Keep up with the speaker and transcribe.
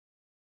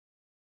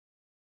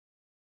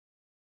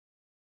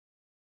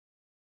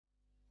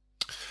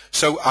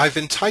So I've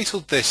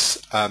entitled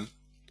this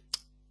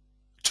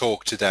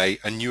talk today,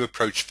 A New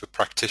Approach for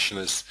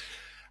Practitioners.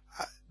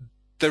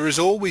 There is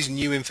always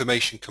new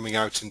information coming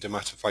out in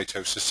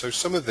dermatophytosis, so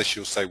some of this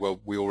you'll say,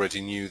 well, we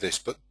already knew this,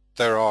 but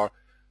there are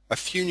a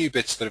few new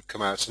bits that have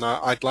come out, and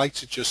I'd like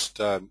to just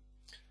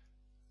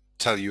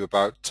tell you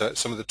about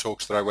some of the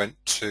talks that I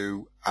went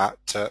to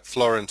at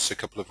Florence a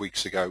couple of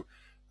weeks ago.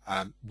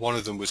 One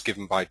of them was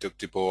given by Doug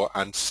DeBoer,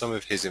 and some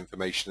of his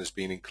information has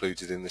been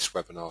included in this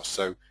webinar.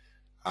 So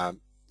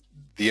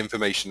the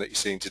information that you're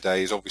seeing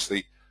today is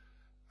obviously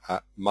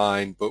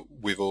mine, but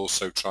we've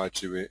also tried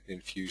to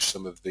infuse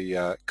some of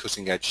the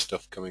cutting edge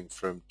stuff coming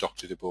from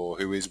Dr. DeBoer,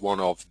 who is one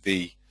of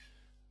the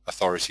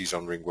authorities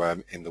on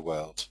ringworm in the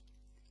world.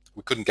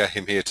 We couldn't get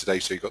him here today,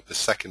 so you got the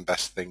second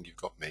best thing, you've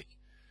got me.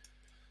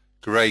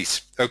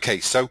 Great. Okay,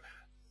 so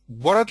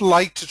what I'd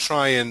like to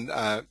try and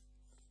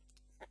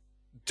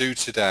do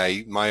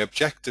today, my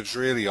objectives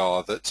really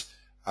are that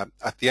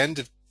at the end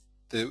of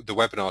the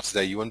webinar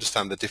today, you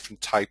understand the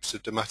different types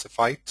of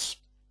dermatophytes,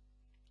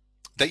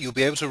 that you'll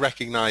be able to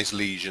recognize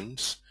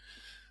lesions,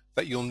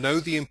 that you'll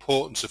know the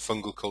importance of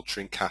fungal culture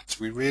in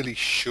cats. We really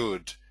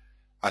should,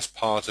 as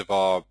part of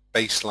our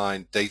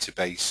baseline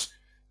database,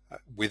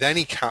 with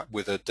any cat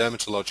with a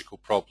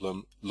dermatological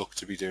problem, look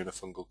to be doing a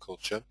fungal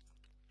culture.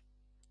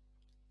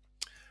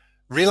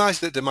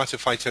 Realize that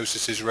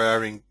dermatophytosis is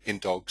rare in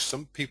dogs.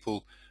 Some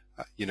people,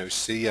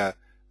 see a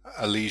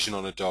lesion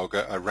on a dog,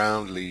 a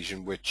round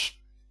lesion, which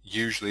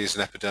usually is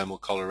an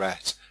epidermal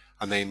collarette,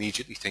 and they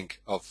immediately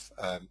think of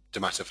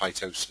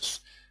dermatophytosis.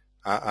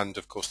 And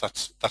of course,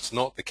 that's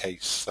not the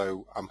case.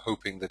 So I'm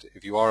hoping that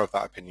if you are of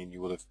that opinion, you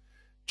will have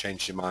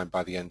changed your mind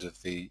by the end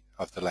of the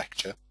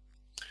lecture.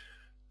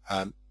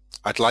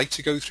 I'd like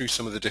to go through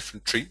some of the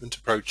different treatment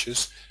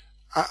approaches,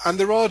 and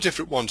there are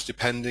different ones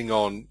depending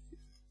on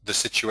the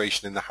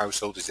situation in the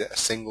household. Is it a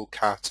single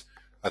cat?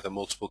 Are there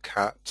multiple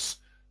cats?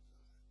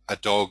 A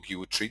dog you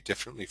would treat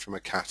differently from a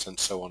cat, and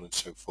so on and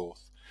so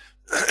forth.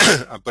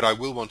 But I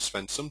will want to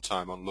spend some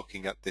time on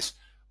looking at this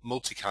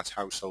multi-cat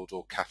household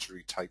or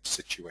cattery type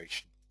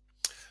situation.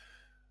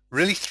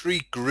 Really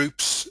three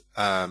groups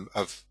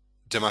of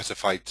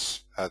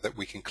dermatophytes that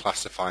we can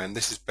classify, and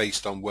this is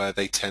based on where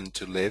they tend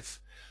to live.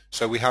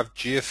 So we have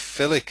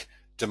geophilic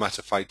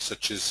dermatophytes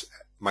such as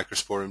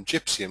Microsporum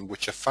gypsum,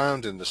 which are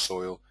found in the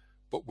soil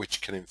but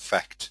which can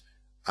infect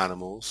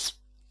animals.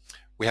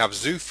 We have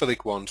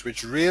zoophilic ones,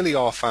 which really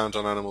are found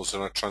on animals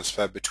and are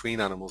transferred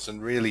between animals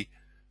and really,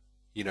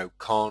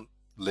 can't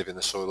live in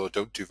the soil or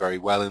don't do very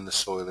well in the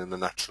soil in the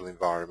natural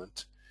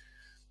environment.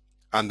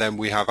 And then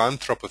we have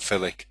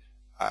anthropophilic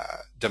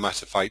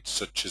dermatophytes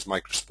such as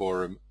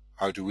Microsporum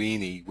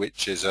auduini,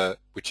 which is a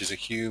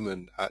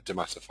human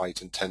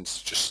dermatophyte and tends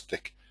to just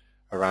stick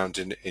around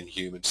in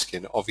human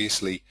skin.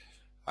 Obviously,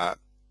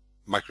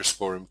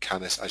 Microsporum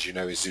canis, as you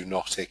know, is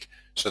zoonotic,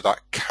 so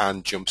that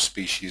can jump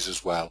species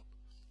as well.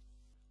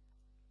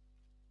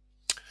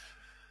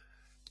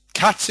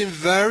 Cats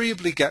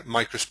invariably get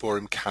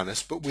Microsporum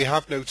canis, but we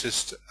have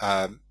noticed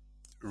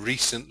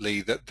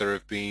recently that there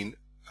have been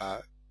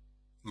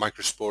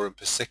Microsporum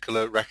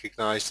persicula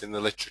recognized in the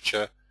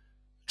literature,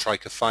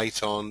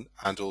 Trichophyton,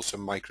 and also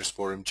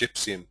Microsporum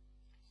gypsum.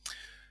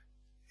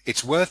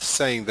 It's worth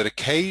saying that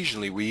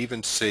occasionally we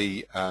even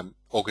see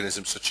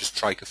organisms such as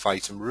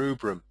Trichophyton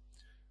rubrum,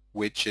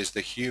 which is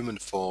the human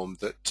form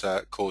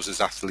that causes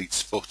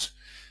athlete's foot.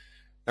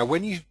 Now,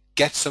 when you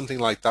get something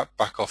like that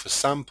back off a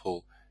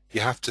sample, you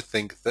have to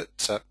think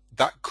that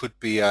that could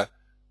be a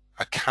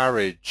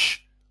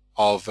carriage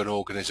of an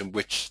organism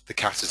which the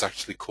cat has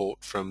actually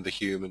caught from the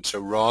human. So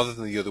rather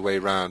than the other way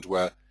around,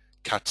 where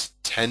cats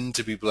tend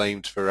to be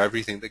blamed for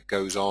everything that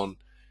goes on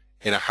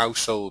in a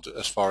household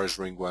as far as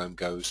ringworm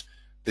goes,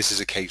 this is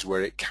a case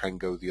where it can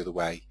go the other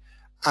way.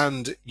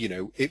 And,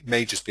 it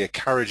may just be a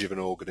carriage of an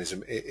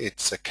organism.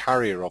 It's a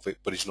carrier of it,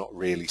 but it's not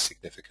really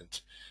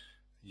significant.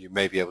 You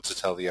may be able to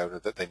tell the owner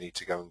that they need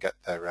to go and get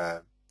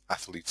their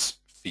athlete's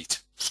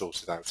feet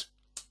sorted out.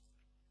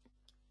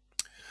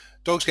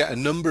 Dogs get a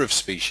number of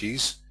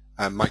species,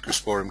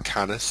 Microsporum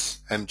canis,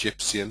 M.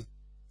 gypsum,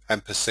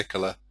 M.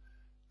 persicula,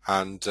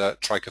 and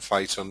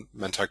Trichophyton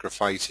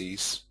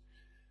mentagrophytes.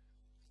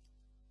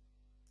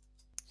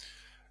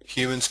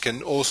 Humans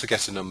can also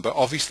get a number.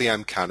 Obviously,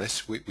 M.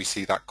 canis, we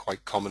see that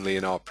quite commonly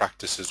in our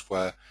practices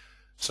where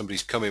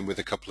somebody's come in with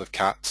a couple of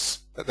cats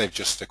that they've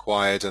just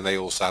acquired and they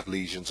also have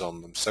lesions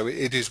on them. So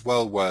it is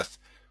well worth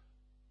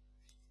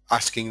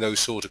asking those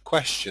sort of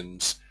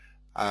questions.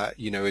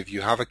 If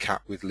you have a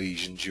cat with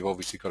lesions, you've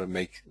obviously got to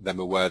make them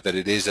aware that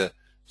it is a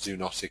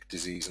zoonotic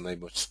disease and they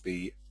must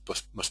be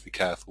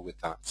careful with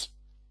that.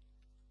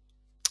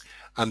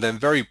 And then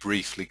very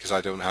briefly, because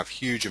I don't have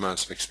huge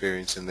amounts of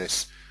experience in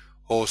this,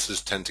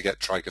 horses tend to get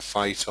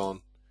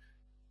Trichophyton,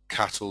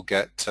 cattle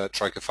get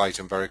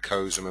Trichophyton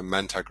verrucosum and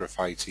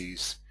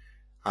mentagrophytes,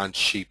 and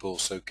sheep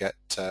also get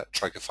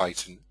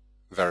Trichophyton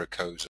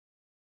verrucosum.